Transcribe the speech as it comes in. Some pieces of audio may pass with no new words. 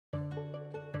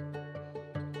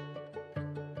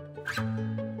In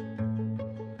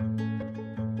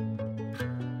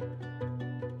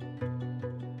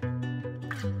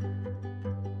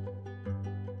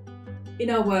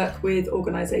our work with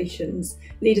organisations,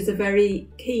 leaders are very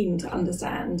keen to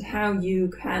understand how you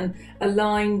can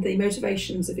align the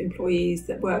motivations of employees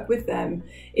that work with them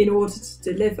in order to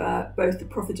deliver both the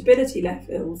profitability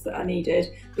levels that are needed,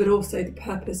 but also the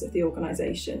purpose of the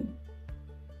organisation.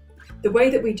 The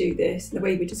way that we do this, the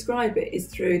way we describe it, is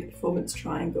through the performance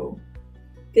triangle.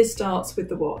 This starts with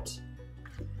the what.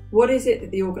 What is it that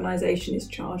the organisation is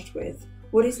charged with?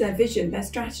 What is their vision, their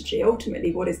strategy?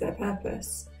 Ultimately, what is their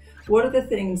purpose? What are the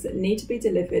things that need to be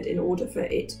delivered in order for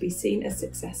it to be seen as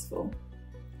successful?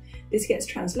 This gets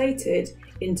translated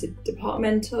into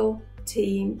departmental,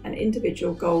 team and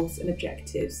individual goals and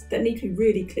objectives that need to be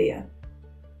really clear.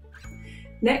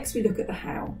 Next, we look at the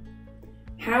how.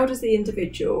 How does the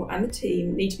individual and the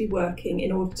team need to be working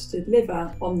in order to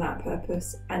deliver on that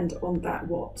purpose and on that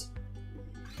what?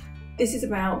 This is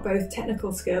about both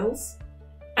technical skills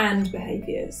and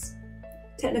behaviours.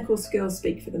 Technical skills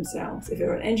speak for themselves. If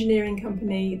you're an engineering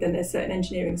company, then there's certain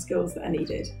engineering skills that are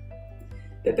needed.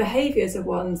 But behaviours are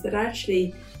ones that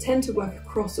actually tend to work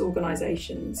across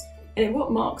organisations, and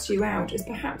what marks you out as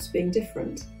perhaps being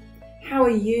different. How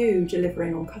are you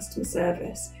delivering on customer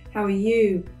service? How are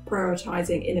you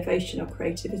prioritising innovation or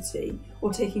creativity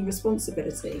or taking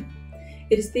responsibility?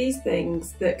 It is these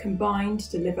things that combine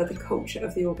to deliver the culture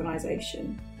of the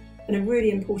organisation, and a really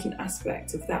important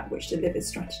aspect of that which delivers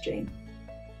strategy.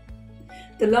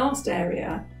 The last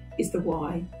area is the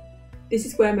why. This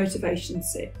is where motivation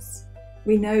sits.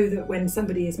 We know that when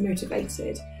somebody is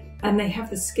motivated and they have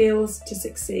the skills to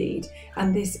succeed,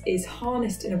 and this is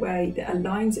harnessed in a way that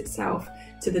aligns itself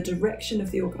to the direction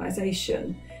of the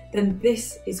organisation, then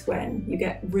this is when you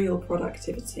get real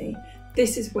productivity.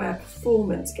 This is where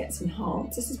performance gets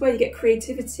enhanced. This is where you get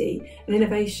creativity and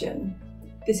innovation.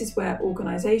 This is where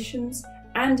organisations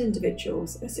and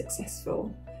individuals are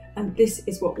successful. And this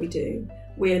is what we do.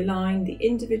 We align the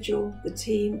individual, the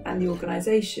team and the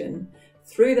organisation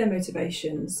through their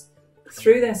motivations,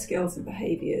 through their skills and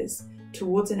behaviours,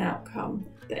 towards an outcome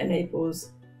that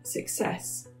enables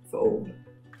success for all.